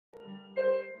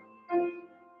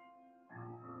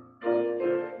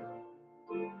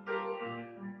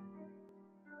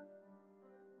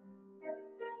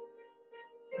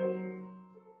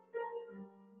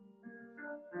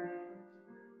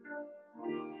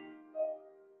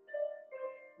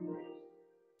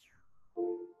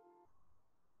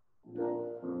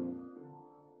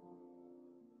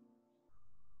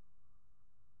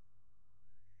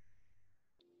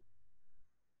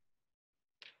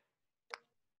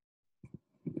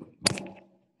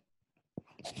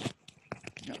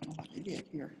forget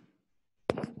here.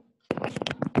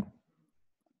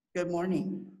 Good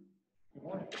morning. Good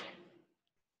morning.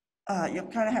 You'll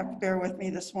kind of have to bear with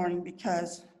me this morning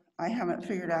because I haven't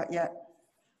figured out yet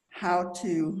how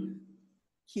to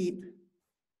keep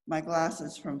my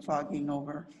glasses from fogging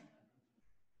over.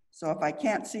 So if I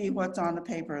can't see what's on the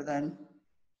paper, then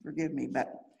forgive me.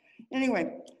 But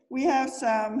anyway, we have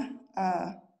some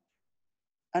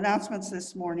announcements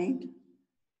this morning.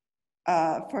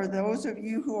 For those of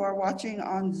you who are watching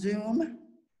on Zoom,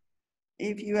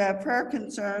 if you have prayer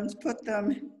concerns, put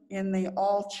them in the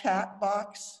all chat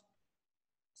box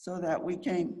so that we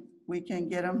can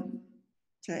get them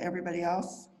to everybody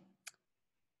else.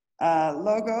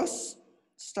 Logos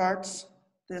starts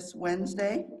this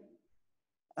Wednesday.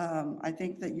 I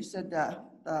think that you said the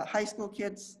high school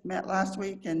kids met last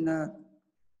week and the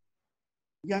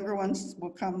younger ones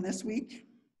will come this week.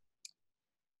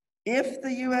 If the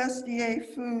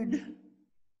USDA food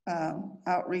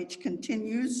outreach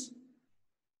continues,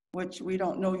 which we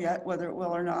don't know yet whether it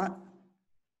will or not,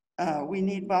 we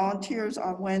need volunteers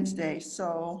on Wednesday.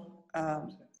 So,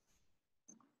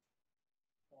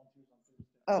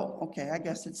 oh, okay, I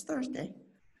guess it's Thursday.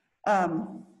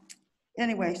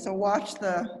 Anyway, so watch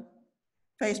the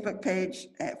Facebook page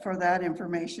for that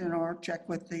information or check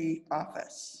with the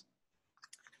office.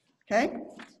 Okay?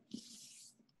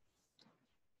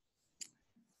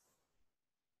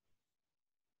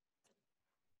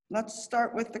 Let's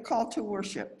start with the call to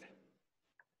worship.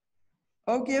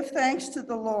 Oh, give thanks to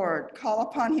the Lord, call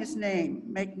upon his name,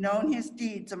 make known his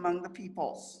deeds among the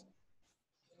peoples.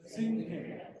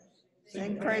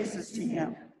 Sing praises to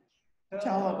him,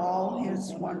 tell of all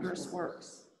his wondrous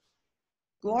works.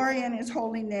 Glory in his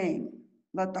holy name,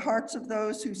 let the hearts of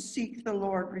those who seek the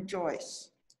Lord rejoice.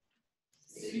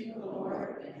 Seek the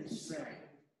Lord and his strength,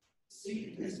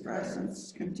 seek his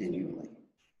presence continually.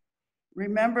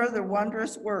 Remember the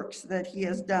wondrous works that he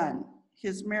has done,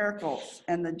 his miracles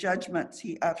and the judgments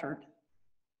he uttered.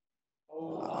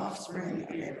 O offspring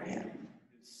of Abraham,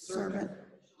 servant,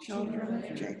 children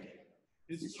of Jacob,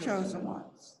 his chosen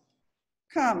ones.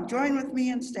 Come, join with me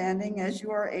in standing as you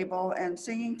are able and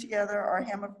singing together our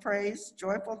hymn of praise,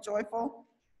 Joyful, Joyful,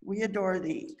 We Adore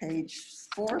Thee, page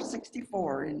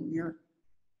 464 in your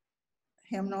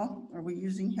hymnal. Are we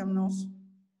using hymnals?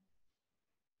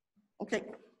 Okay.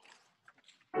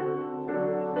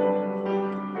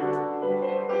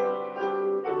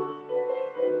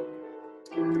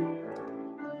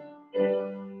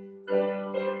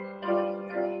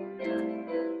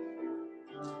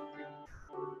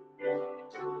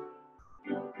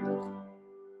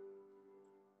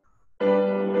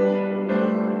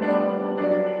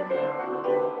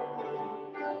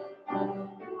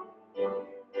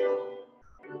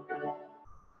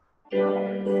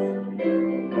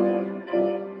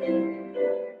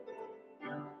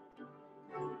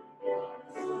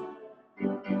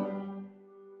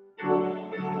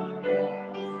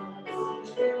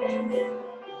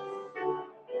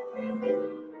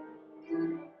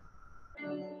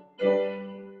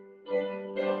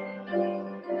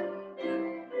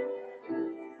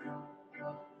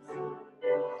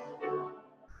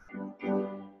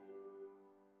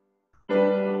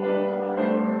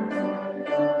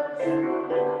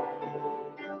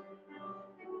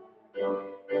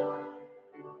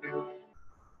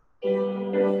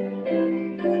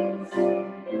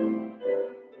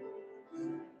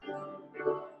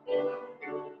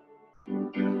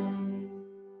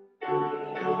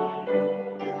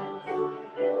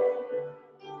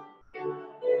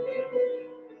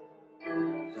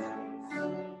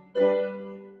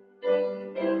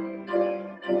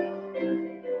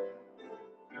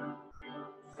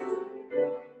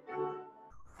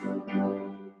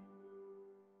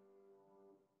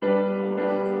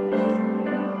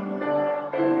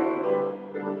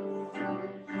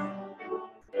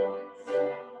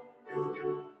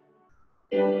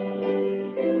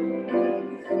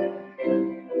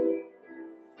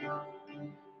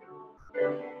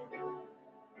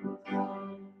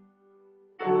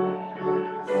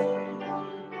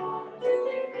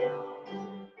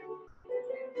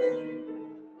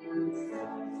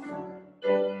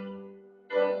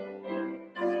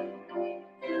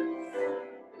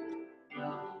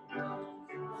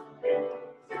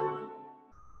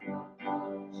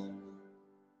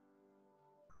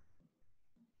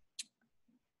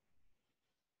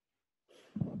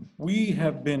 We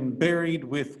have been buried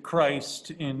with Christ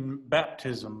in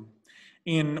baptism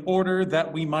in order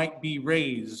that we might be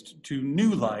raised to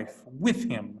new life with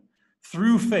him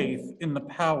through faith in the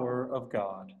power of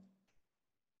God.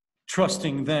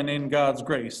 Trusting then in God's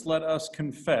grace, let us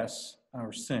confess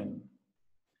our sin.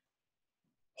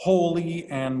 Holy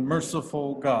and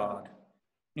merciful God,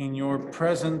 in your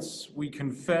presence we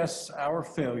confess our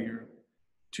failure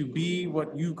to be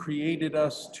what you created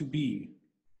us to be.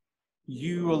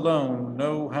 You alone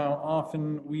know how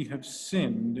often we have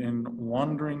sinned in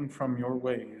wandering from your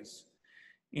ways,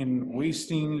 in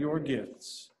wasting your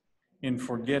gifts, in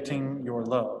forgetting your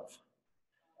love.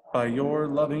 By your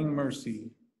loving mercy,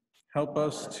 help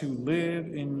us to live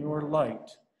in your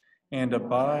light and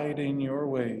abide in your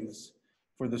ways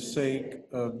for the sake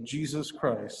of Jesus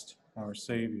Christ, our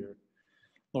Savior.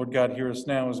 Lord God, hear us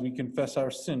now as we confess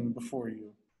our sin before you.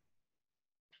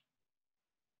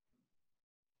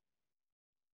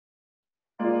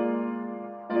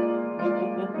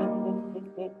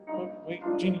 Wait,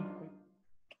 Jeannie.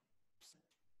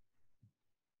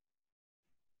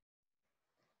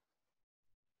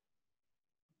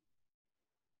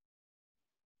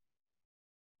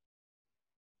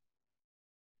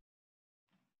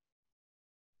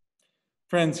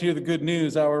 Friends, hear the good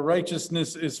news. Our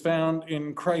righteousness is found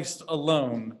in Christ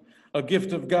alone, a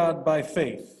gift of God by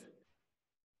faith.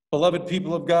 Beloved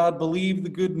people of God, believe the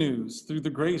good news. Through the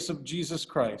grace of Jesus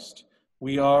Christ,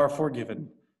 we are forgiven.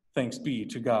 Thanks be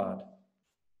to God.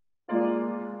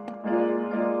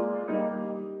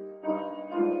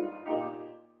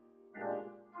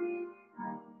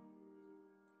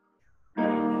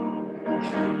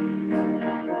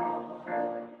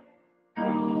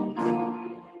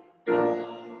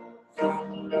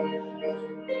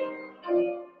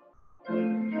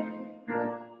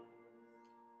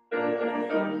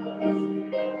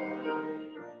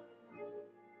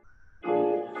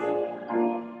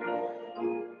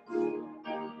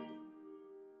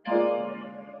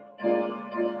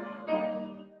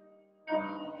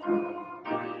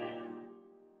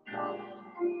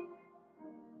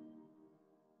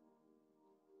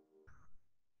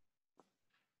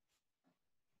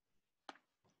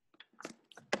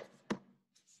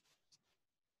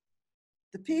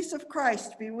 The peace of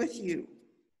Christ be with you.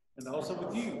 And also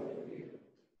with you.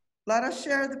 Let us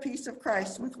share the peace of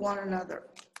Christ with one another.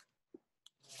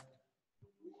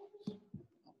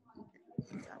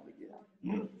 That's how we do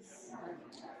it.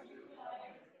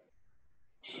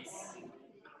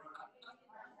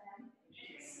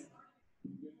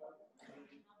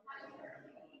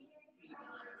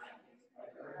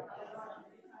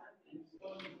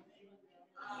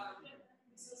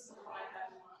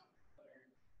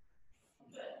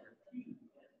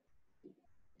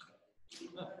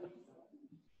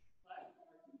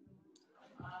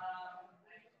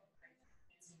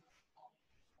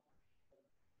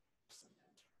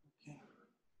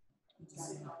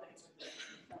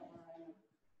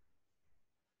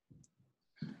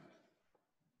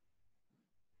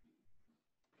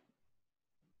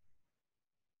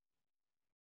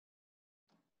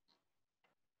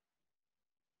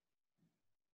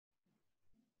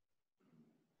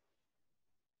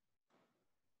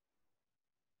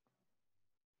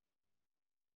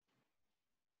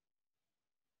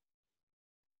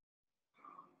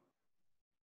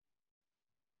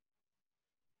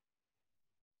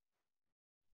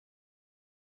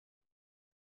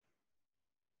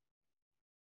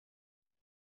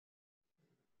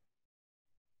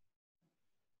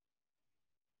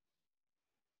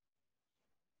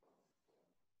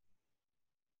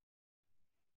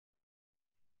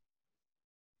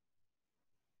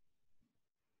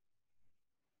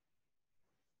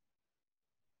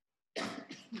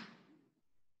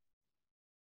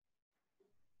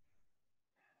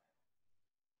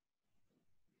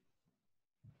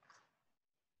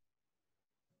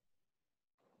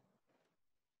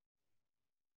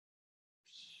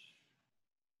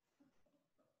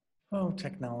 Oh,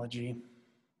 technology.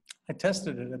 I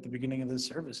tested it at the beginning of this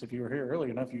service. If you were here early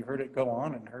enough, you heard it go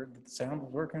on and heard that the sound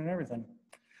was working and everything.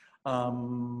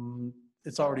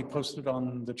 It's already posted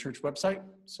on the church website,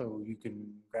 so you can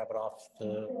grab it off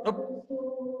the. Oh.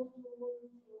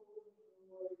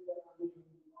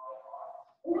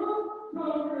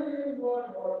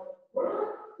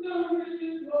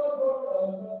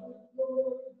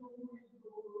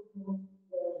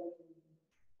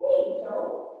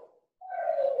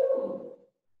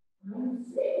 I'm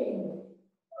singing.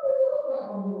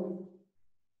 Oh,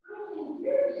 I can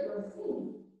hear you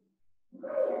singing. I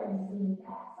haven't seen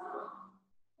that song.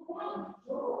 What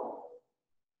joy.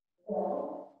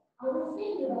 Well, I was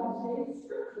thinking about today's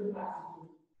scripture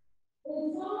passages.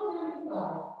 In Psalm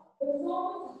 95, the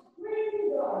psalmist is praising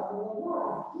God with a lot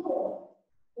of joy.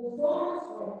 The psalmist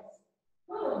writes,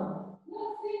 "Come,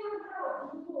 let's sing our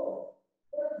shout to the Lord.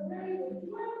 Let's raise a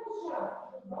joyful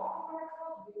shout to the rock of our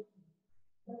salvation.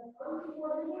 Let's come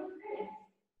before him with thanks.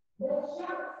 Let's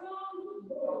shout songs of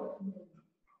joy to him.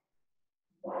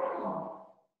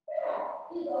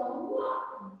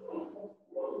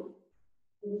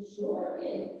 It sure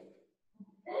is.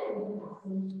 And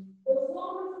the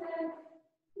psalmist says,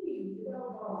 He is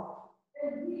our God,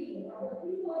 and we are the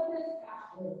people of his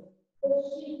pasture, the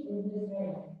sheep in his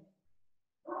hand.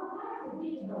 How glad to be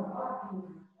in our God being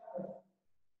our shepherd.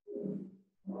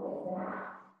 What is that?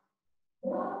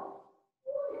 Well,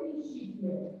 what are these sheep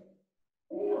doing?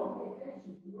 They don't pay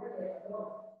attention to where they're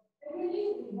going, and they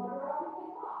usually wonder how they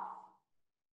get lost.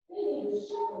 They need a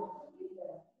shepherd to lead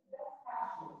them to the best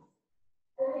pastures,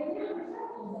 and they can't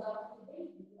protect themselves from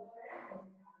danger when their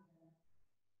animals come to them.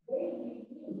 They need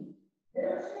me,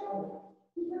 their shepherd,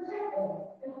 to protect them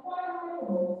and fight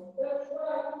animals that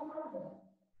try to harm them.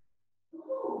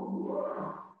 Oh,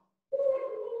 yeah. Just like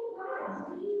we need God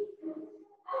to eat and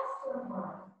protect us from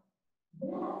harm.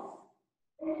 Yes.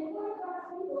 And if one of God's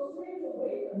people strays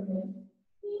away from him,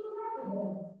 he corrected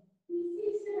them. He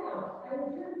seeks them out and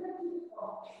returns them to the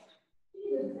fold.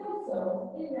 Jesus does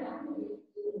so in that Matthew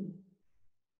 18.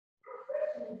 As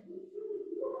Christians, we truly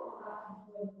do know how to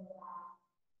pray for God.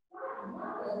 God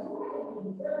loves us more than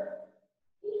we deserve,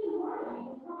 even more than we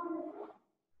can comprehend.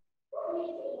 What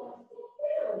makes me want to get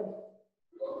through?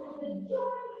 I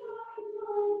have the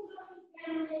joy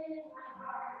down in my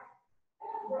heart.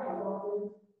 That's right,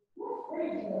 Walter. Let's pray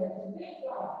together to thank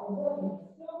God for loving us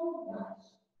so much.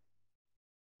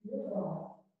 Dear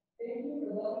God, thank you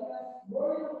for loving us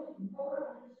more than we can ever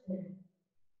understand.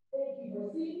 Thank you for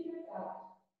seeking us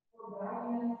out, for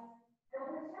guiding us and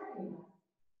protecting us.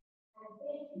 And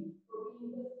thank you for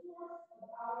being the source of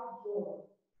our joy.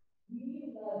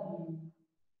 We love you.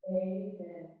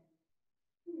 Amen.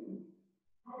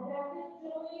 I got this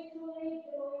joy down in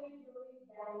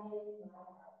my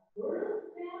heart. We're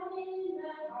down in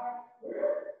my heart.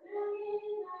 We're down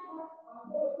in my heart. I'm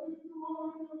going to joy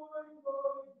in my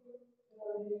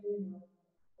heart.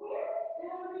 We're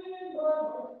down in my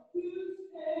heart to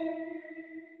stay.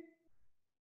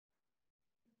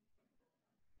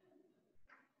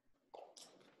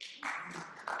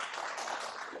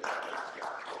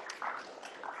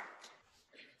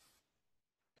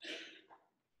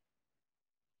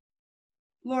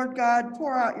 Lord God,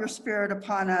 pour out your Spirit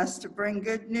upon us to bring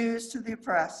good news to the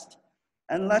oppressed,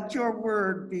 and let your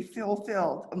word be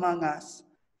fulfilled among us.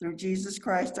 Through Jesus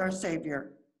Christ, our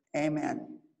Savior.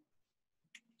 Amen.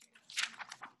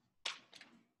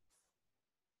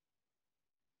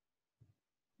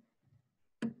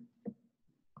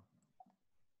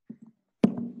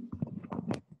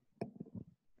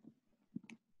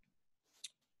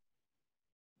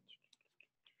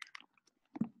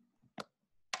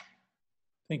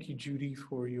 Thank you, Judy,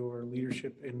 for your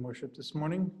leadership in worship this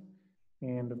morning.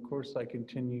 And of course, I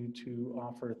continue to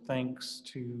offer thanks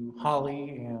to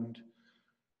Holly and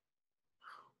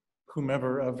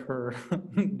whomever of her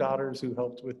daughters who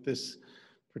helped with this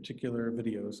particular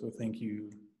video. So thank you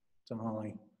to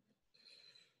Holly.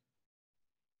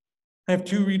 I have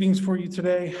two readings for you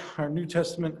today. Our New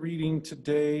Testament reading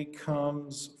today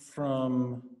comes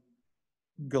from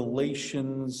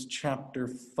Galatians chapter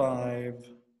 5,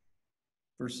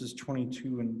 verses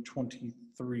 22 and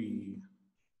 23.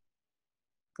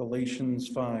 Galatians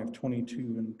 5, 22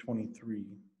 and 23.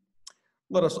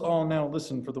 Let us all now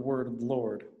listen for the word of the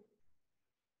Lord.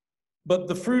 But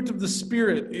the fruit of the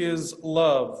Spirit is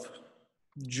love,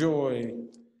 joy,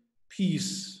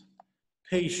 peace,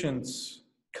 patience,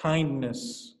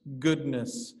 kindness,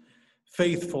 goodness,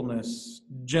 faithfulness,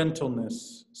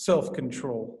 gentleness,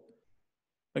 self-control.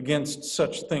 Against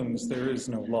such things there is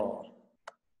no law.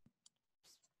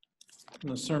 And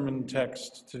the sermon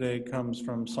text today comes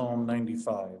from Psalm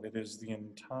 95. It is the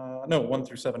entire, 1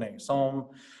 through 7a. Psalm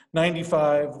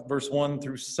 95, verse 1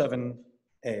 through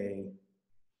 7a.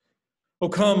 O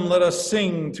come, let us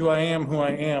sing to I am who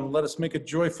I am. Let us make a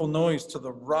joyful noise to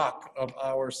the rock of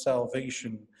our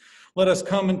salvation. Let us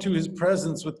come into his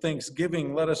presence with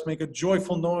thanksgiving. Let us make a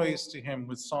joyful noise to him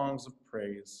with songs of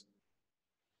praise.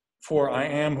 For I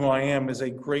am who I am is a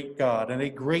great God and a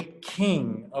great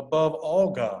King above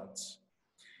all gods.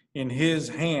 In his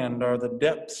hand are the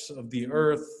depths of the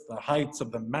earth, the heights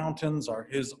of the mountains are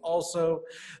his also.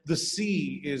 The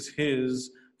sea is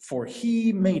his, for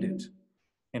he made it,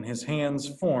 and his hands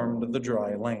formed the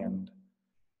dry land.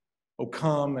 O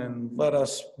come and let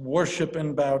us worship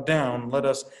and bow down. Let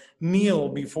us kneel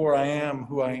before I am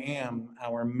who I am,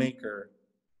 our Maker.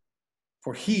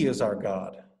 For he is our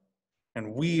God,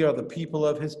 and we are the people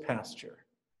of his pasture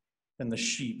and the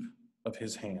sheep of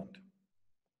his hand.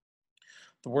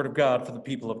 The word of God for the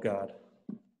people of God.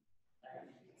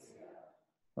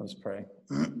 Let us pray.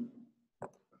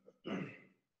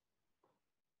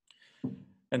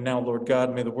 And now, Lord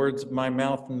God, may the words of my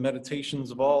mouth and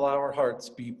meditations of all our hearts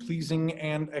be pleasing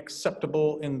and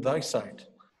acceptable in thy sight,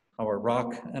 our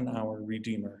rock and our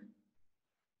redeemer.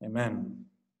 Amen.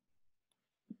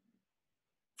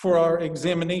 For our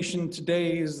examination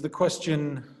today is the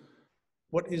question,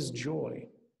 what is joy?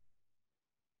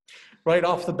 Right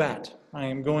off the bat, I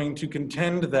am going to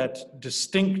contend that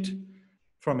distinct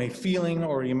from a feeling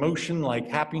or emotion like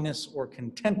happiness or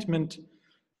contentment,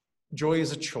 joy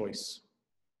is a choice.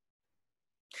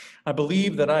 I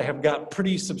believe that I have got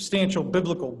pretty substantial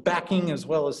biblical backing as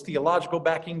well as theological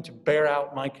backing to bear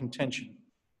out my contention.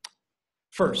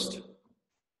 First,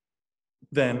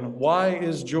 then, why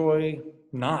is joy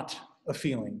not a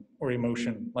feeling or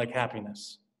emotion like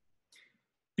happiness?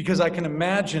 Because I can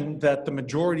imagine that the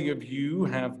majority of you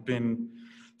have been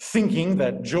thinking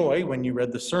that joy, when you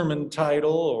read the sermon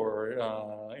title or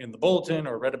in the bulletin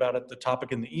or read about it, the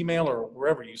topic in the email or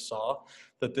wherever you saw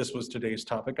that this was today's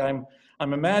topic, I'm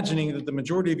imagining that the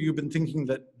majority of you have been thinking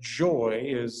that joy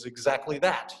is exactly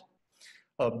that,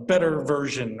 a better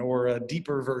version or a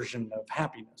deeper version of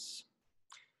happiness.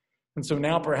 And so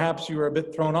now perhaps you are a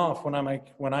bit thrown off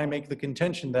when I make the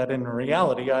contention that in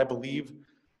reality I believe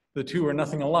the two are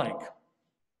nothing alike.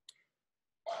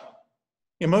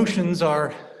 Emotions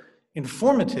are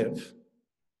informative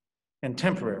and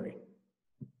temporary.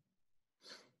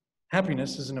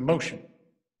 Happiness is an emotion.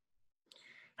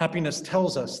 Happiness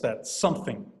tells us that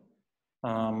something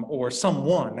or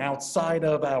someone outside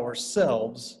of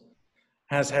ourselves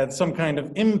has had some kind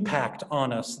of impact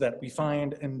on us that we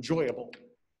find enjoyable,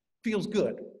 feels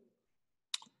good.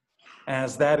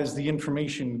 As that is the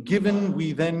information given,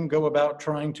 we then go about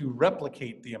trying to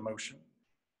replicate the emotion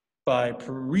by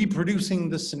reproducing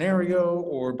the scenario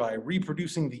or by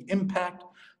reproducing the impact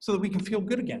so that we can feel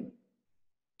good again.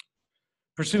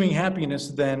 Pursuing happiness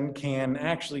then can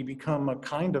actually become a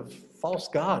kind of false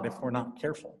god if we're not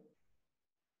careful,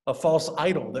 a false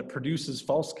idol that produces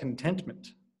false contentment.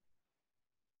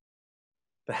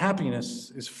 The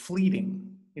happiness is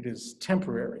fleeting, it is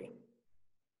temporary.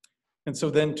 And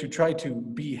so then to try to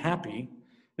be happy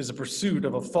is a pursuit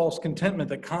of a false contentment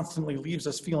that constantly leaves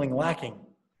us feeling lacking.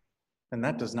 And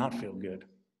that does not feel good.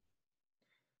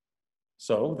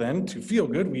 So then to feel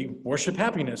good, we worship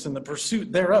happiness in the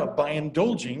pursuit thereof by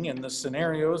indulging in the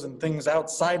scenarios and things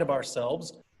outside of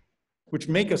ourselves which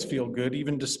make us feel good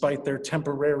even despite their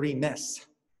temporariness,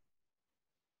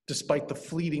 despite the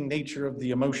fleeting nature of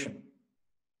the emotion.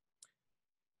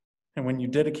 And when you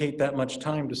dedicate that much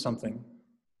time to something,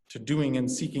 to doing and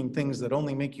seeking things that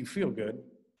only make you feel good,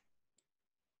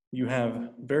 you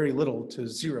have very little to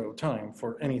zero time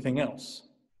for anything else.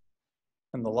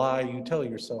 And the lie you tell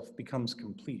yourself becomes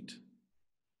complete.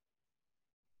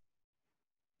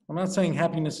 I'm not saying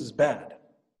happiness is bad.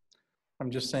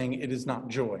 I'm just saying it is not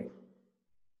joy.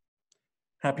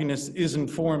 Happiness is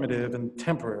informative and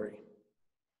temporary.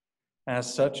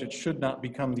 As such, it should not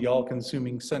become the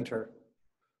all-consuming center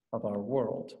of our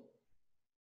world.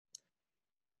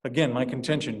 Again, my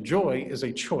contention, joy is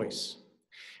a choice.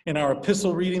 In our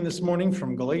epistle reading this morning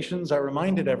from Galatians, I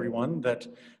reminded everyone that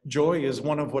joy is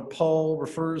one of what Paul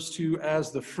refers to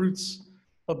as the fruits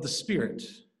of the Spirit.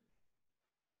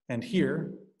 And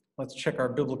here, let's check our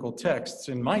biblical texts.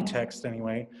 In my text,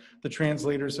 anyway, the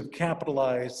translators have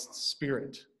capitalized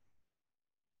Spirit,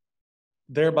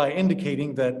 thereby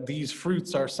indicating that these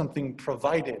fruits are something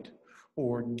provided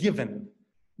or given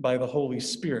by the Holy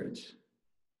Spirit.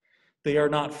 They are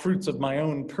not fruits of my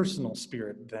own personal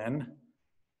spirit, then,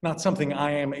 not something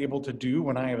I am able to do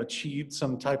when I have achieved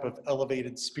some type of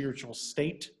elevated spiritual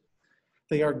state.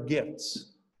 They are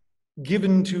gifts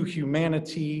given to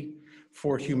humanity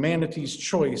for humanity's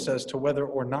choice as to whether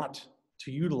or not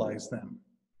to utilize them.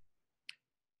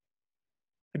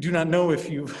 I do not know if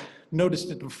you've noticed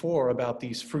it before about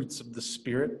these fruits of the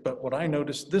Spirit, but what I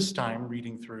noticed this time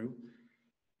reading through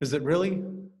is that really,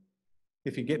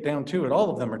 if you get down to it, all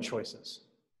of them are choices.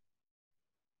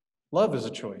 Love is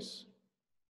a choice.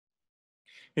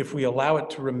 If we allow it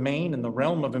to remain in the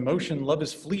realm of emotion, love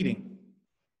is fleeting.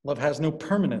 Love has no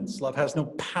permanence. Love has no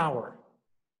power.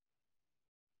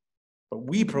 But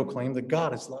we proclaim that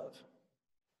God is love.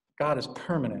 God is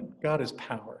permanent. God is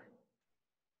power.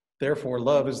 Therefore,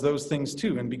 love is those things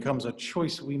too and becomes a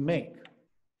choice we make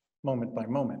moment by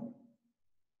moment.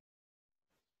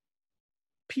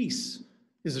 Peace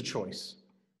is a choice.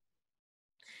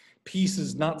 Peace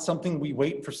is not something we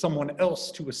wait for someone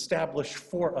else to establish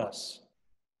for us.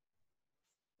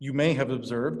 You may have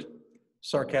observed,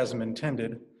 sarcasm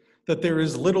intended, that there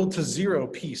is little to zero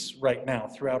peace right now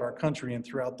throughout our country and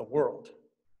throughout the world.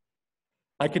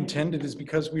 I contend it is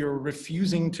because we are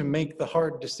refusing to make the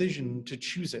hard decision to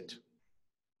choose it.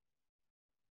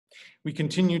 We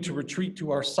continue to retreat to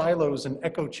our silos and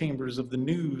echo chambers of the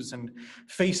news and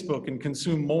Facebook and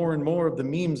consume more and more of the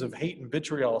memes of hate and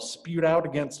vitriol spewed out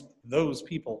against those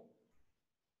people.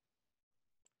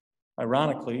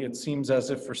 Ironically, it seems as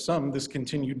if for some, this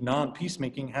continued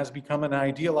non-peacemaking has become an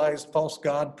idealized false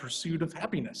god pursuit of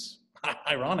happiness.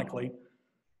 Ironically,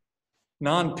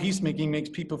 non-peacemaking makes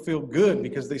people feel good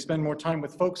because they spend more time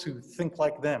with folks who think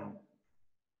like them.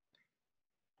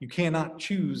 You cannot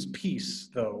choose peace,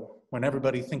 though, when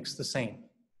everybody thinks the same.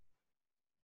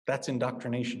 That's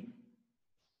indoctrination.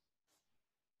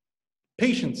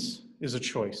 Patience is a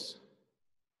choice.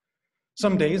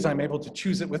 Some days I'm able to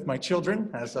choose it with my children,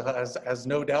 as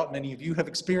no doubt many of you have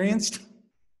experienced.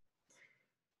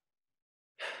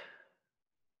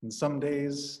 And some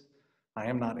days I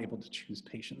am not able to choose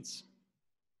patience.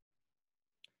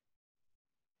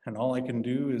 And all I can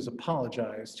do is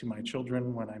apologize to my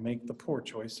children when I make the poor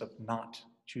choice of not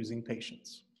choosing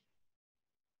patience.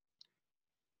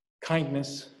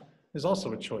 Kindness is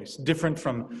also a choice, different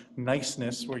from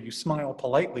niceness, where you smile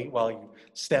politely while you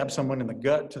stab someone in the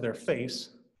gut to their face.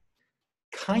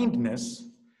 Kindness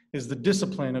is the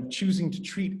discipline of choosing to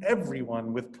treat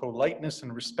everyone with politeness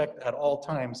and respect at all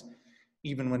times,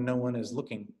 even when no one is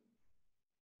looking.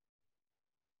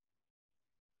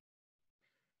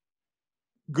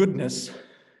 Goodness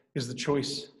is the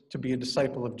choice to be a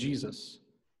disciple of Jesus,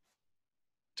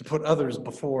 to put others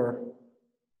before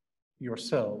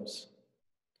yourselves,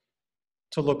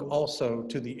 to look also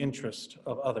to the interest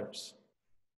of others,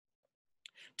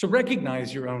 to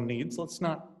recognize your own needs. Let's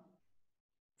not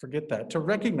forget that, to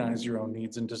recognize your own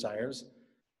needs and desires,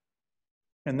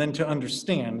 and then to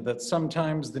understand that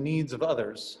sometimes the needs of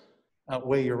others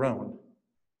outweigh your own,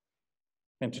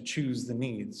 and to choose the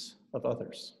needs of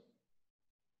others.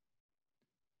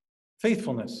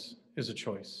 Faithfulness is a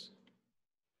choice.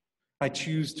 I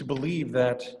choose to believe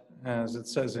that, as it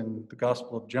says in the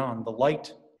Gospel of John, the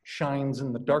light shines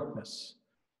in the darkness,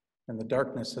 and the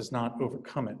darkness has not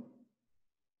overcome it.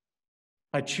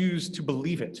 I choose to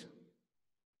believe it,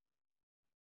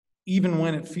 even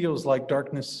when it feels like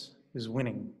darkness is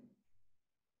winning.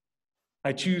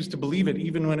 I choose to believe it,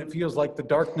 even when it feels like the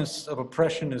darkness of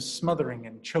oppression is smothering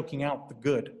and choking out the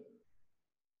good.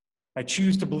 I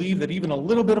choose to believe that even a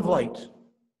little bit of light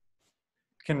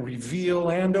can reveal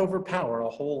and overpower a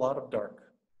whole lot of dark.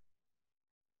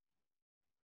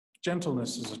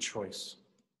 Gentleness is a choice.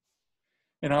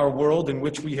 In our world in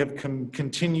which we have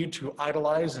continued to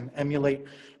idolize and emulate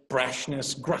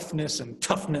brashness, gruffness, and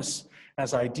toughness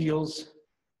as ideals,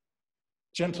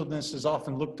 gentleness is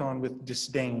often looked on with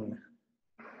disdain.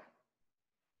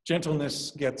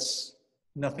 Gentleness gets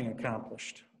nothing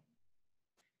accomplished.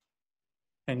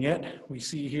 And yet, we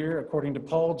see here, according to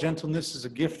Paul, gentleness is a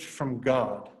gift from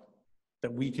God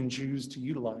that we can choose to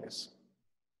utilize.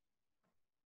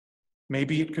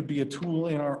 Maybe it could be a tool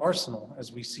in our arsenal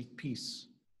as we seek peace.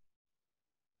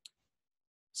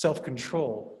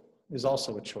 Self-control is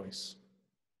also a choice,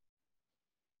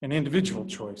 an individual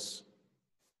choice.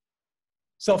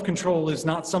 Self-control is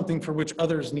not something for which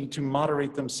others need to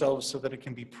moderate themselves so that it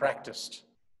can be practiced.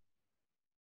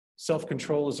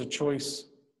 Self-control is a choice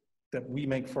that we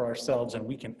make for ourselves, and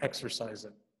we can exercise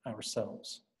it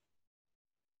ourselves.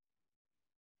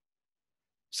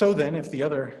 So then, if the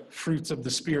other fruits of the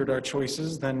Spirit are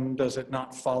choices, then does it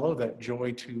not follow that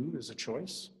joy too is a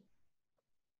choice?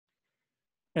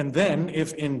 And then,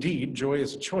 if indeed joy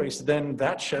is a choice, then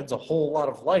that sheds a whole lot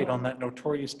of light on that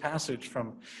notorious passage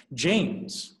from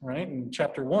James, right, in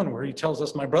chapter 1, where he tells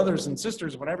us, "My brothers and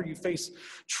sisters, whenever you face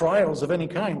trials of any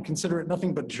kind, consider it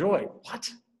nothing but joy."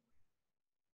 What?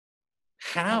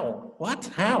 How? What?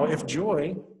 How? If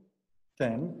joy,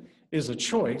 then, is a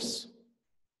choice,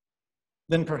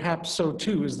 then perhaps so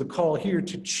too is the call here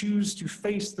to choose to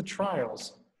face the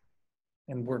trials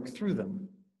and work through them.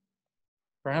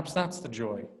 Perhaps that's the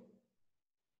joy.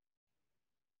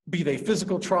 Be they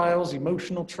physical trials,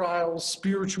 emotional trials,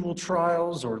 spiritual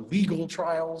trials, or legal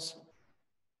trials,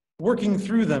 working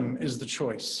through them is the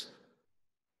choice.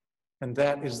 And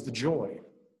that is the joy.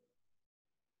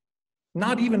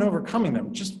 Not even overcoming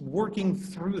them, just working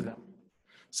through them.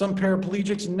 Some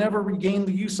paraplegics never regain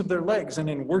the use of their legs, and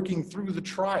in working through the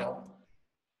trial,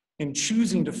 in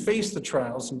choosing to face the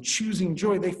trials and choosing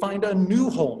joy, they find a new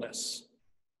wholeness,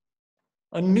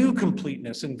 a new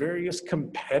completeness in various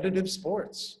competitive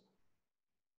sports.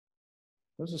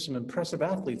 Those are some impressive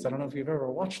athletes. I don't know if you've ever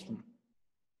watched them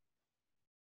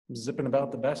zipping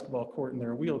about the basketball court in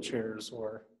their wheelchairs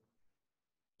or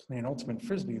playing ultimate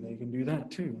frisbee. They can do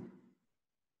that too.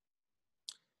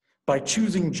 By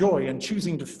choosing joy and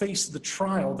choosing to face the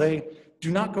trial, they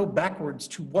do not go backwards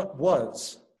to what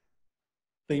was.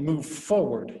 They move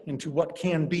forward into what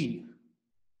can be.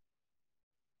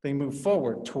 They move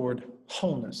forward toward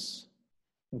wholeness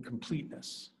and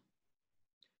completeness.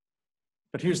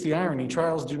 But here's the irony: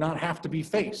 trials do not have to be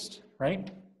faced,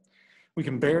 right? We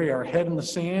can bury our head in the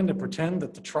sand and pretend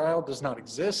that the trial does not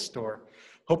exist, or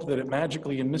hope that it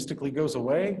magically and mystically goes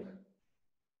away.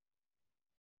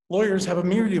 Lawyers have a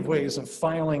myriad of ways of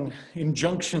filing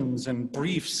injunctions and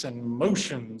briefs and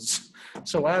motions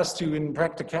so as to, in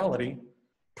practicality,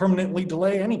 permanently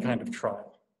delay any kind of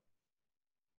trial.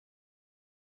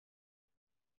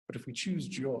 But if we choose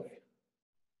joy,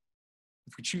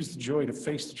 if we choose the joy to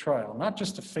face the trial, not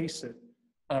just to face it,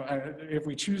 if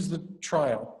we choose the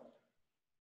trial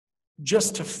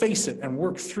just to face it and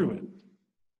work through it,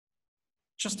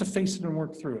 just to face it and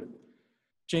work through it,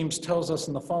 James tells us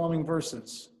in the following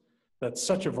verses that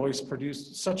such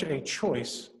a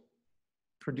choice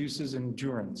produces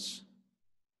endurance.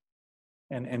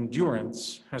 And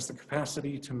endurance has the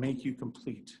capacity to make you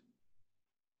complete,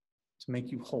 to make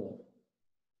you whole.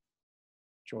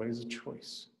 Joy is a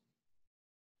choice.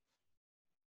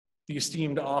 The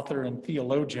esteemed author and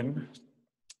theologian,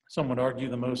 some would argue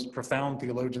the most profound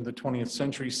theologian of the 20th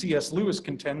century, C.S. Lewis,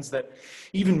 contends that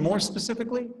even more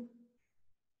specifically,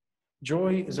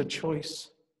 joy is a choice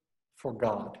for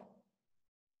God.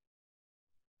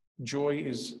 Joy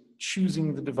is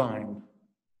choosing the divine.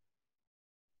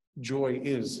 Joy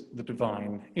is the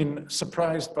divine. In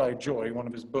Surprised by Joy, one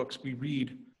of his books, we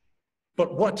read,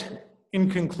 "But what, in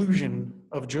conclusion,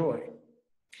 of joy?"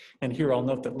 And here I'll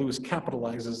note that Lewis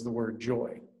capitalizes the word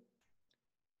joy.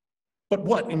 But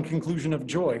what, in conclusion, of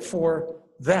joy? For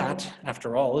that,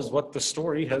 after all, is what the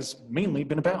story has mainly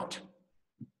been about.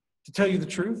 To tell you the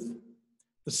truth,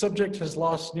 the subject has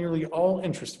lost nearly all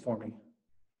interest for me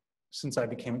since I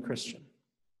became a Christian.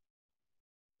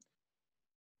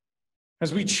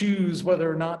 As we choose whether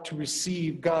or not to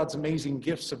receive God's amazing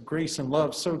gifts of grace and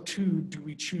love, so too do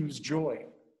we choose joy,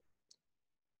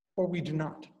 or we do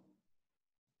not.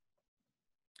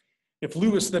 If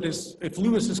Lewis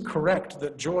is correct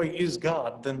that joy is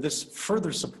God, then this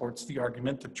further supports the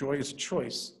argument that joy is a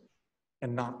choice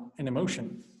and not an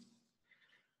emotion.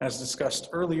 As discussed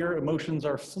earlier, emotions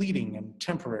are fleeting and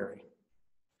temporary,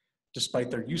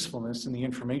 despite their usefulness in the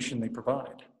information they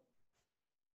provide.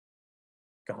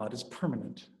 God is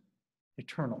permanent,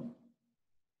 eternal.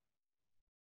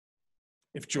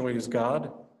 If joy is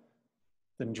God,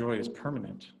 then joy is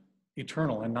permanent,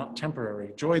 eternal, and not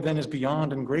temporary. Joy then is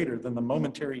beyond and greater than the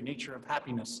momentary nature of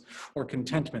happiness or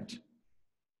contentment.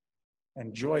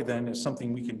 And joy then is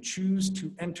something we can choose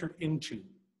to enter into,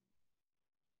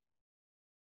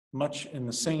 much in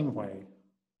the same way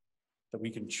that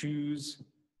we can choose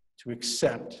to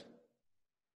accept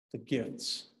the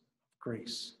gifts of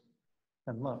grace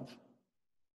and love,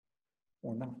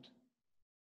 or not.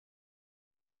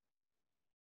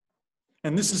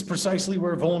 And this is precisely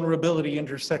where vulnerability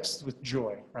intersects with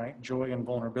joy, right? Joy and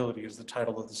vulnerability is the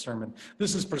title of the sermon.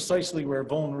 This is precisely where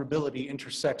vulnerability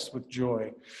intersects with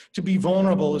joy. To be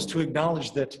vulnerable is to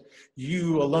acknowledge that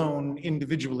you alone,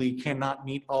 individually, cannot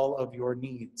meet all of your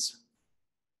needs.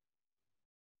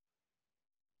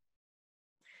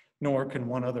 Nor can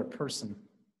one other person.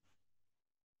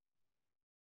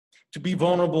 To be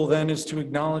vulnerable, then, is to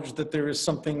acknowledge that there is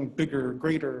something bigger,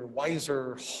 greater,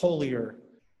 wiser, holier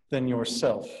than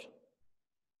yourself.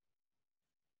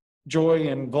 Joy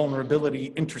and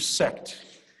vulnerability intersect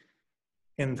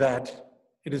in that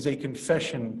it is a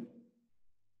confession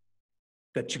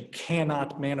that you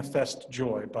cannot manifest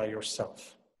joy by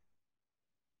yourself.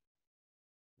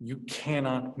 You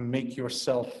cannot make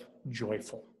yourself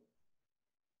joyful.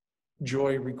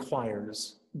 Joy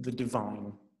requires the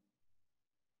divine.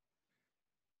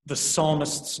 The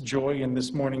psalmist's joy in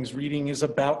this morning's reading is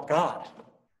about God,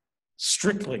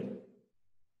 strictly.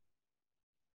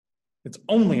 It's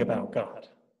only about God.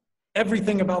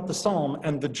 Everything about the psalm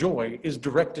and the joy is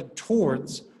directed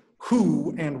towards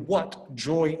who and what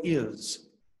joy is.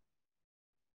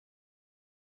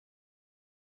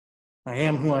 I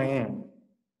am who I am,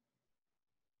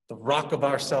 the rock of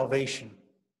our salvation,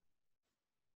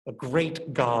 a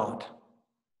great God,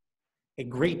 a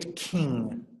great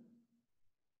King,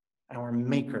 our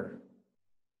Maker.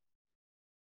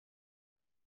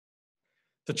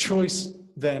 The choice,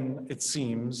 then, it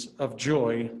seems, of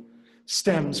joy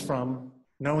stems from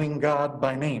knowing God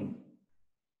by name.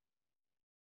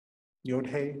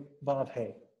 Yod-He, Vav-He.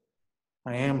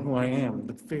 I am who I am,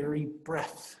 the very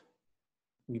breath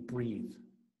we breathe.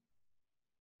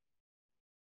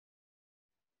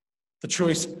 The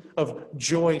choice of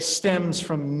joy stems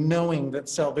from knowing that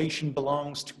salvation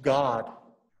belongs to God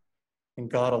and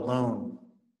God alone.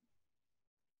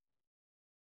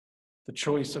 The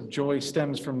choice of joy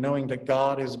stems from knowing that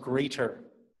God is greater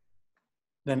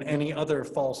than any other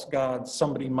false god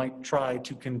somebody might try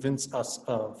to convince us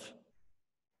of.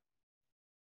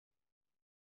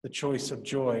 The choice of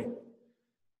joy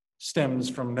stems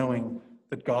from knowing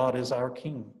that God is our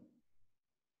King.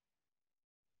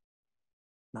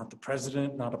 Not the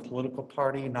president, not a political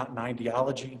party, not an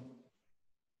ideology.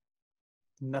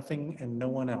 Nothing and no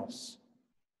one else.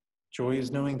 Joy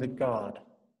is knowing that God,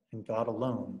 and God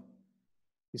alone,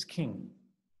 is King.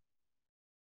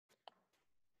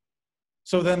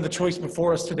 So then the choice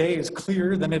before us today is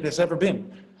clearer than it has ever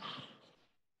been.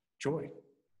 Joy.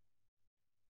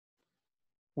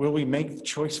 Will we make the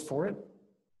choice for it?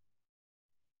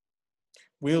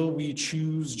 Will we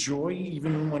choose joy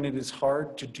even when it is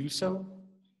hard to do so?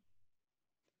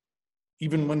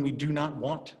 Even when we do not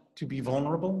want to be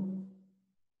vulnerable?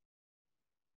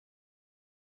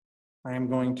 I am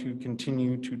going to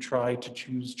continue to try to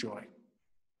choose joy.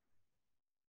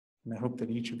 And I hope that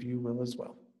each of you will as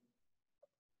well.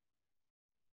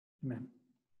 Amen.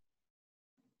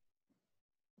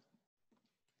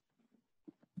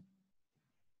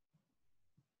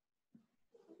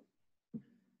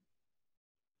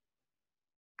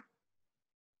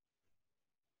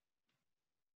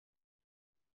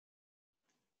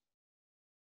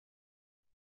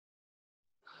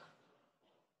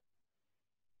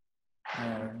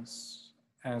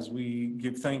 As we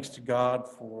give thanks to God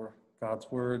for God's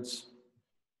words,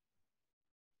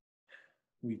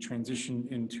 we transition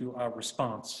into our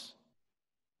response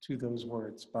to those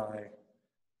words by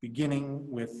beginning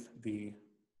with the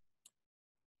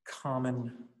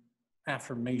common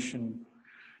affirmation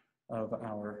of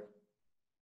our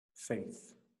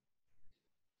faith.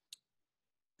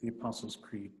 The Apostles'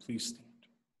 Creed, please stand.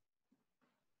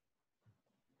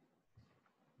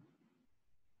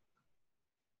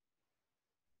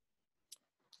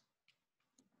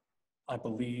 I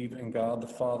believe in God the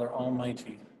Father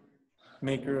Almighty,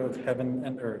 maker of heaven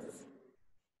and earth,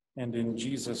 and in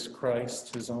Jesus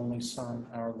Christ, his only Son,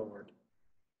 our Lord,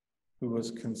 who was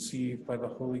conceived by the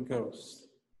Holy Ghost,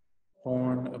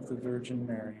 born of the Virgin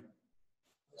Mary,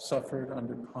 suffered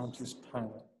under Pontius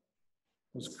Pilate,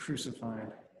 was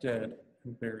crucified, dead,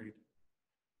 and buried.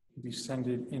 He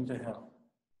descended into hell.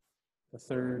 The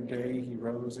third day he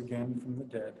rose again from the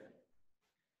dead.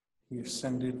 He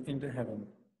ascended into heaven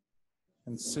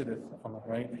and sitteth on the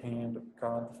right hand of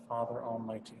God the Father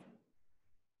Almighty.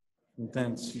 From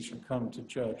thence he shall come to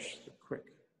judge the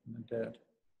quick and the dead.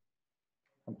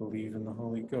 I believe in the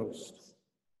Holy Ghost,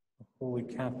 the Holy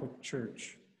Catholic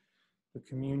Church, the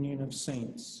communion of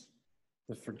saints,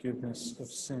 the forgiveness of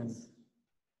sin,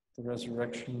 the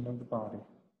resurrection of the body,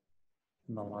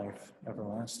 and the life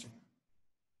everlasting.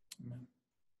 Amen.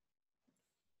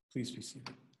 Please be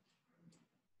seated.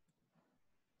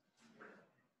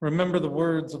 Remember the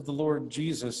words of the Lord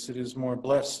Jesus, it is more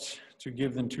blessed to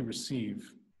give than to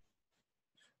receive.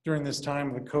 During this time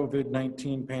of the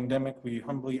COVID-19 pandemic, we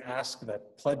humbly ask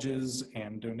that pledges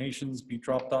and donations be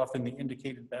dropped off in the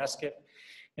indicated basket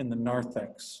in the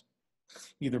narthex,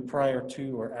 either prior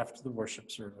to or after the worship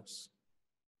service.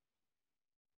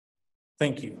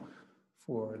 Thank you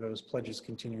for those pledges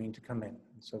continuing to come in.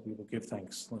 And so we will give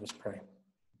thanks. Let us pray.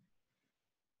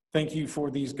 Thank you for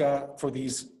these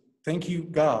Thank you,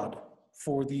 God,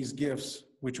 for these gifts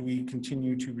which we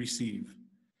continue to receive.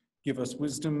 Give us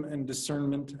wisdom and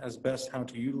discernment as best how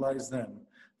to utilize them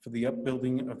for the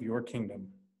upbuilding of your kingdom.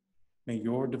 May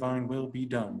your divine will be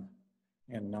done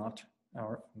and not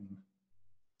our own.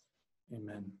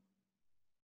 Amen.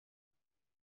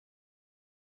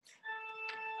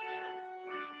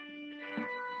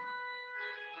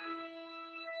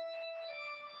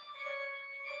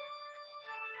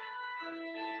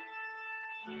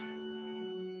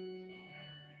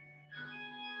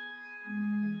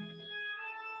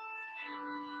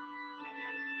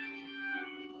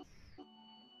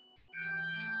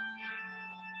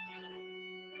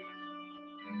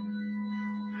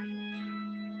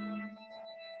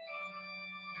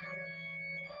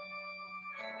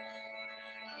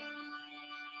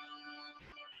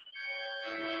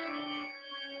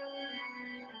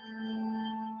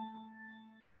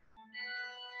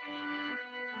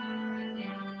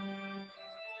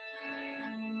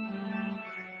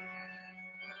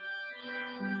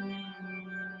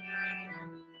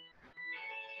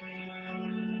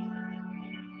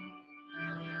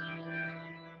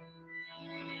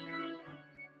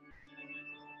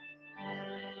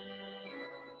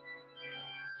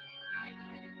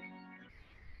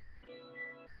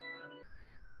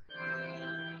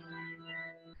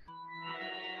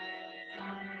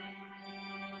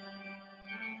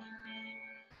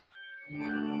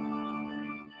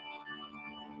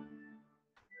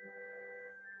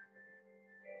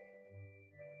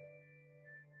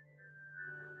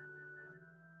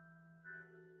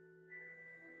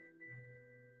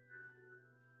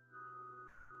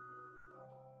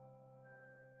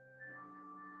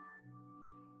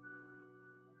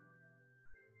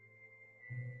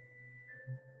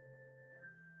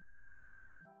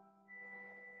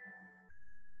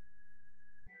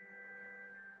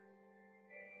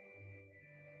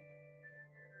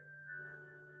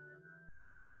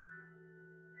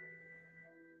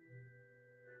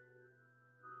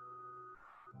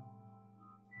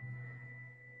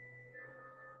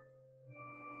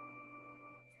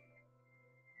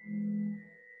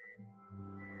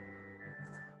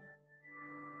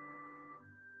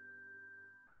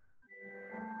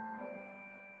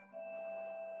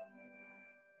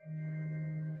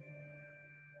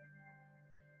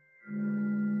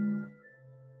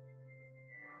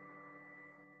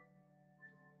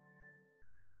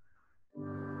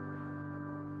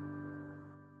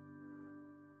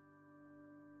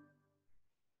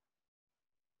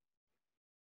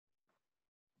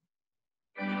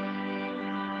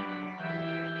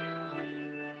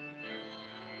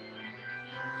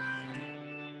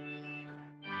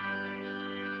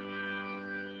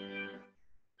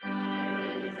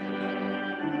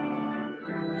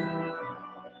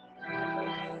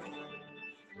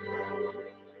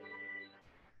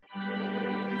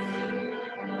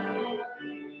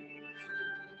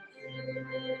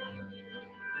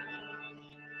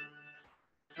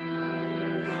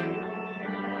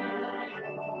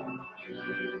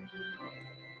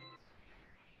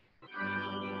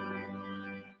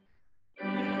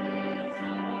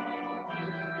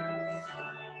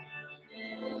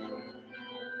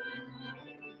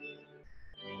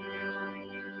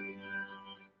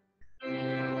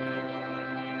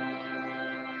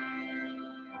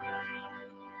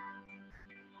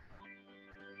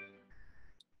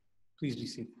 Please be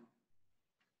seated.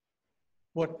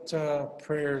 What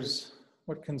prayers,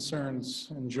 what concerns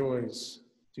and joys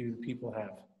do the people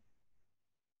have?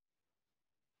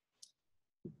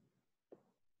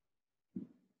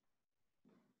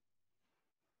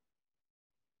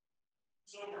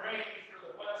 So rain for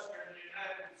the western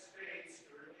United States to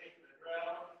relieve the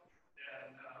drought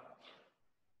and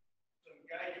some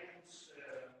guidance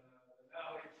and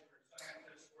knowledge for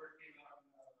scientists working on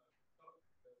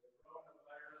the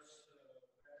coronavirus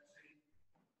vaccine.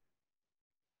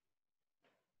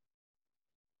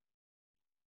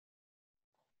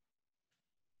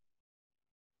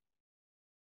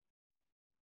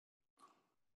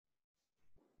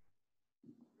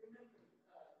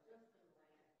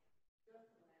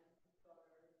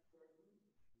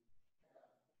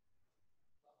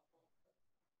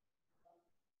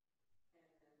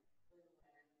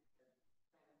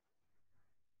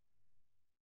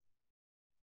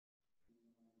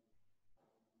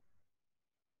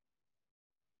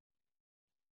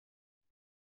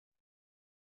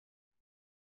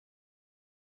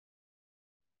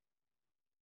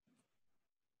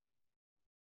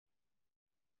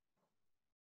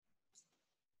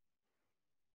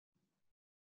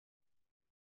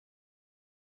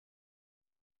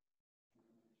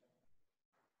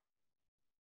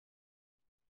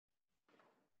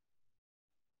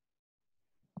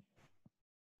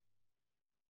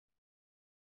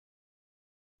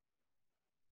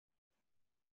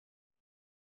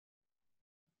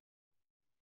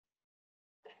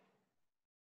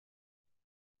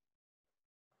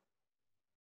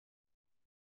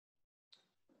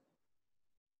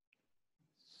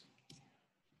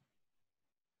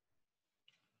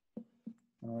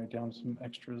 I'll write down some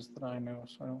extras that I know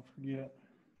so I don't forget.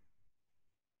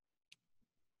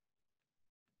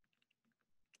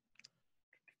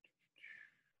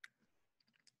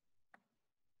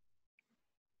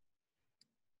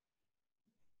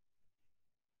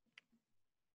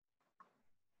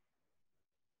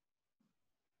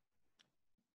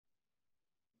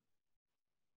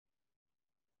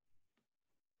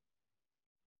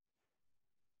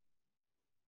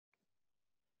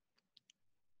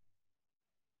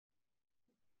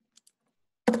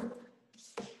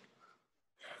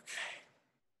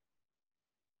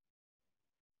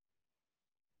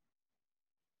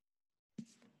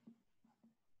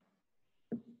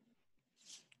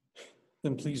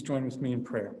 Then please join with me in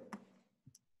prayer.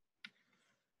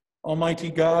 Almighty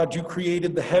God, you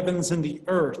created the heavens and the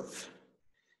earth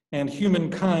and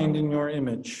humankind in your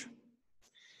image.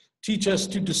 Teach us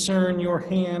to discern your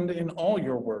hand in all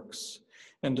your works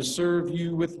and to serve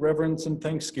you with reverence and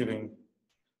thanksgiving.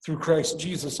 Through Christ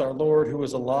Jesus our Lord, who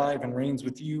is alive and reigns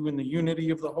with you in the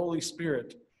unity of the Holy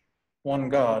Spirit, one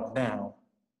God, now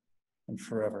and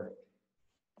forever.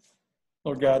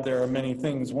 Lord God, there are many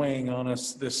things weighing on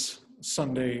us this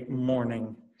Sunday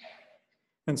morning.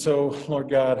 And so, Lord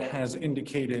God, as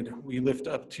indicated, we lift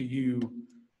up to you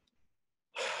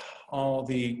all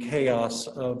the chaos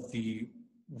of the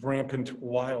rampant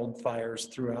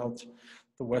wildfires throughout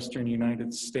the western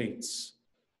United States.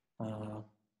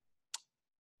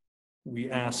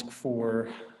 We ask for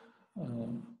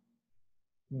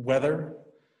weather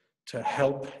to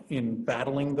help in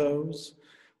battling those.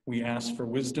 We ask for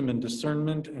wisdom and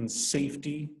discernment and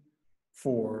safety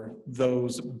for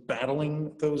those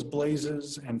battling those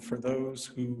blazes and for those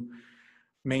who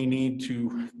may need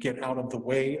to get out of the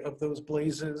way of those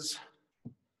blazes.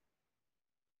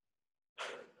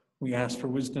 We ask for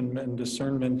wisdom and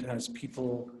discernment as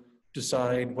people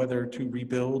decide whether to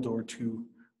rebuild or to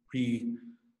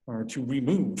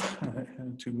remove,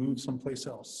 to move someplace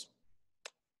else.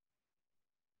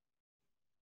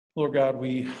 Lord God,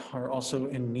 we are also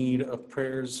in need of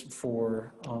prayers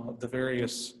for the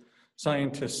various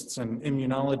scientists and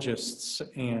immunologists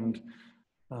and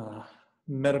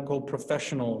medical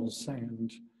professionals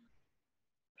and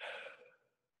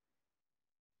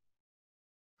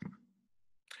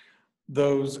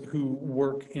those who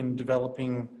work in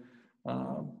developing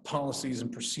policies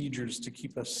and procedures to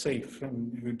keep us safe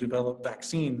and who develop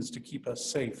vaccines to keep us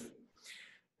safe.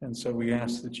 And so we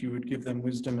ask that you would give them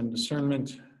wisdom and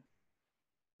discernment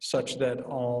such that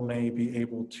all may be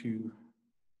able to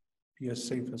be as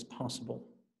safe as possible.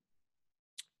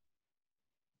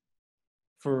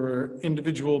 For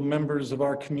individual members of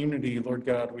our community, Lord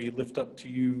God, we lift up to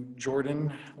you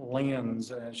Jordan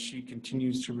Lands as she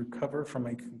continues to recover from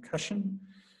a concussion.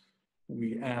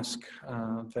 We ask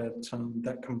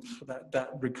that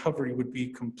recovery would be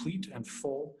complete and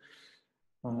full,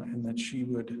 and that she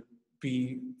would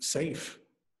be safe.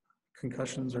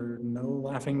 Concussions are no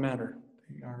laughing matter.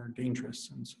 They are dangerous,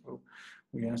 and so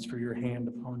We ask for your hand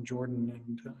upon Jordan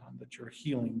and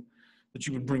that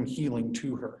you would bring healing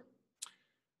to her.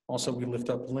 Also, we lift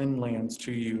up Lynn Lands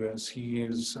to you as he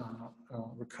is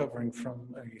recovering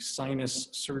from a sinus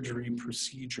surgery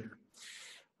procedure.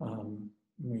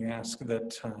 We ask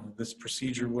that this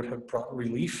procedure would have brought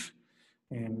relief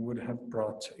and would have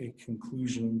brought a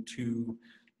conclusion to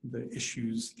the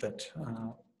issues that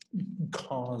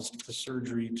caused the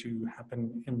surgery to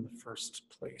happen in the first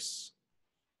place.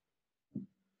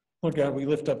 Lord God, we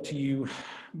lift up to you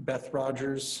Beth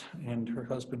Rogers and her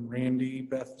husband Randy,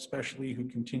 Beth especially, who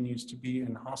continues to be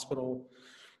in hospital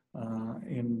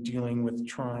in dealing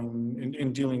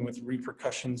with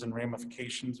repercussions and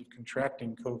ramifications of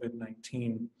contracting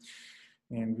COVID-19.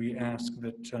 And we ask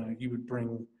that you would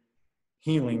bring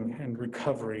healing and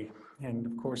recovery. And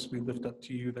of course, we lift up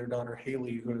to you their daughter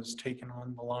Haley, who has taken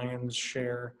on the lion's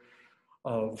share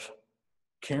of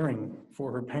caring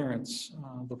for her parents.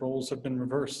 The roles have been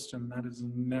reversed, and that is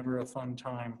never a fun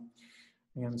time.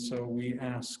 And so we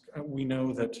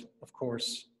know that, of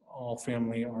course, all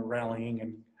family are rallying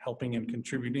and helping and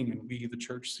contributing, and we, the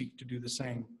church, seek to do the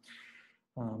same.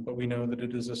 But we know that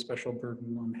it is a special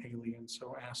burden on Haley, and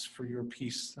so ask for your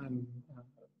peace and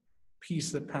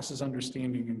peace that passes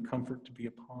understanding and comfort to be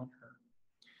upon her.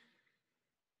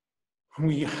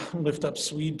 We lift up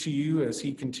Swede to you as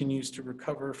he continues to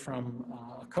recover from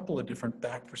a couple of different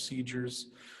back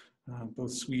procedures.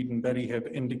 Both Swede and Betty have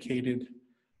indicated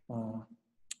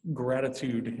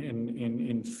gratitude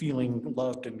in feeling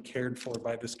loved and cared for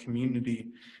by this community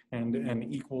and an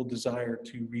equal desire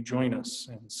to rejoin us.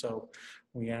 And so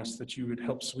we ask that you would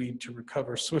help Swede to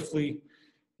recover swiftly,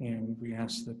 and we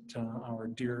ask that our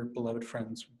dear beloved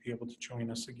friends would be able to join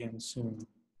us again soon.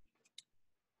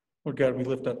 Lord God, we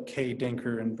lift up Kay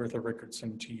Denker and Bertha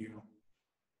Rickardson to you.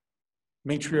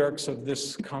 Matriarchs of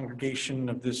this congregation,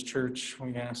 of this church,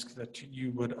 we ask that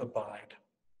you would abide,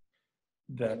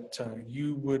 that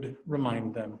you would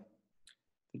remind them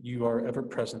that you are ever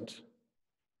present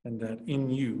and that in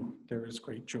you there is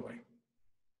great joy.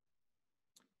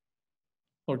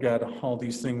 Lord God, all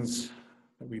these things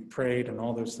that we've prayed and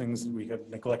all those things that we have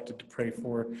neglected to pray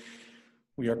for,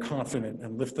 we are confident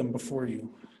and lift them before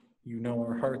you. You know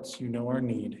our hearts, you know our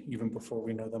need, even before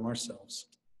we know them ourselves.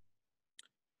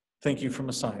 Thank you for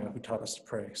Messiah, who taught us to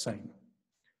pray, saying,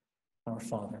 Our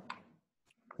Father,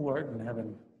 who art in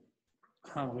heaven,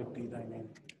 hallowed be thy name.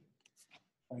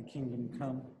 Thy kingdom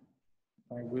come,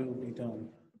 thy will be done,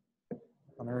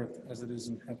 on earth as it is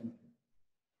in heaven.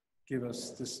 Give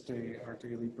us this day our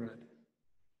daily bread,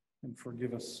 and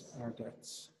forgive us our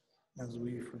debts, as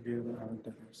we forgive our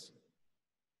debtors.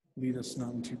 Lead us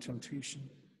not into temptation,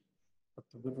 but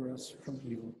deliver us from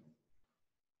evil.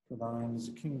 For thine is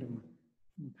the kingdom,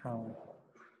 and power,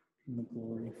 and the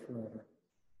glory forever.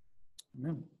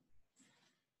 Amen.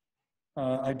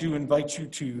 I do invite you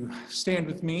to stand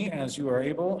with me as you are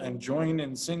able and join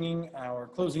in singing our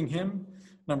closing hymn,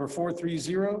 number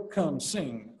 430, Come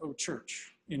Sing, O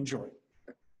Church, Enjoy.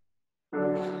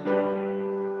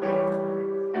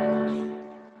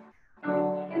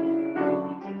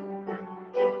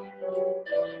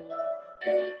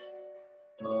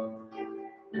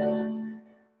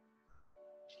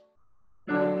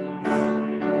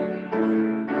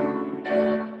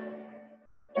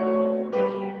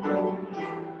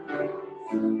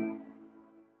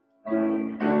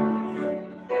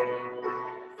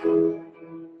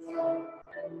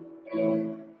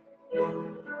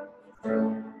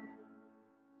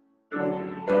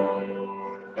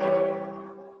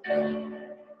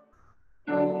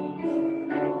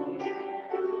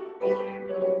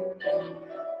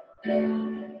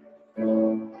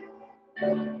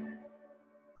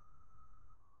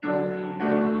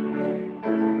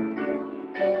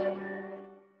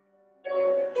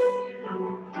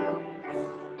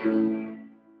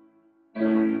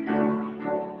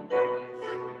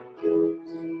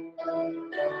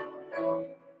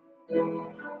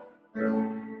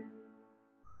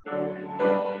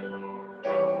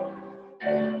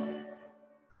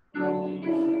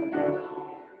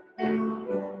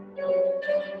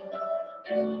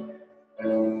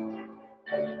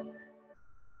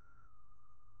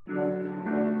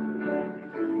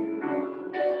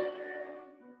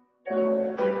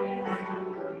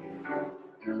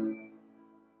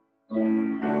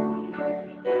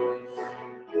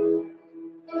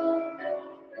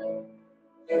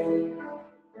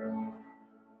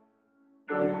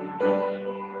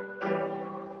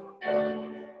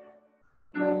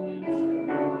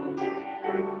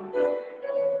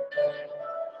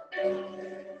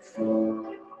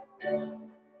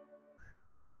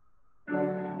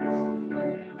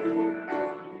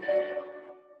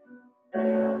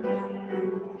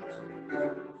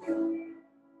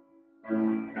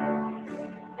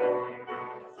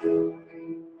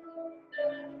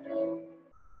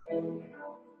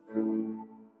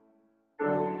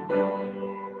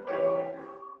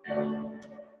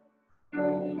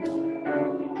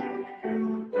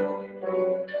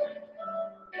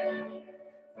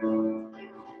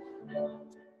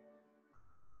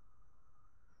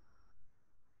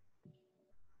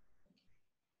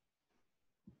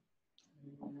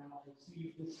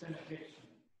 receive this benediction.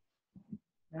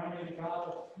 Now may the God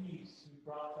of peace, who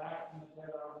brought back from the dead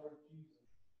our Lord Jesus,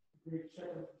 the great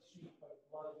shepherd of the sheep by the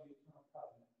blood of the eternal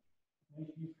covenant,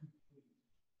 make you complete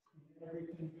in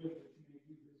everything good that you may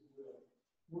do his will,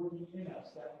 working in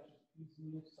us that which is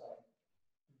pleasing in his sight,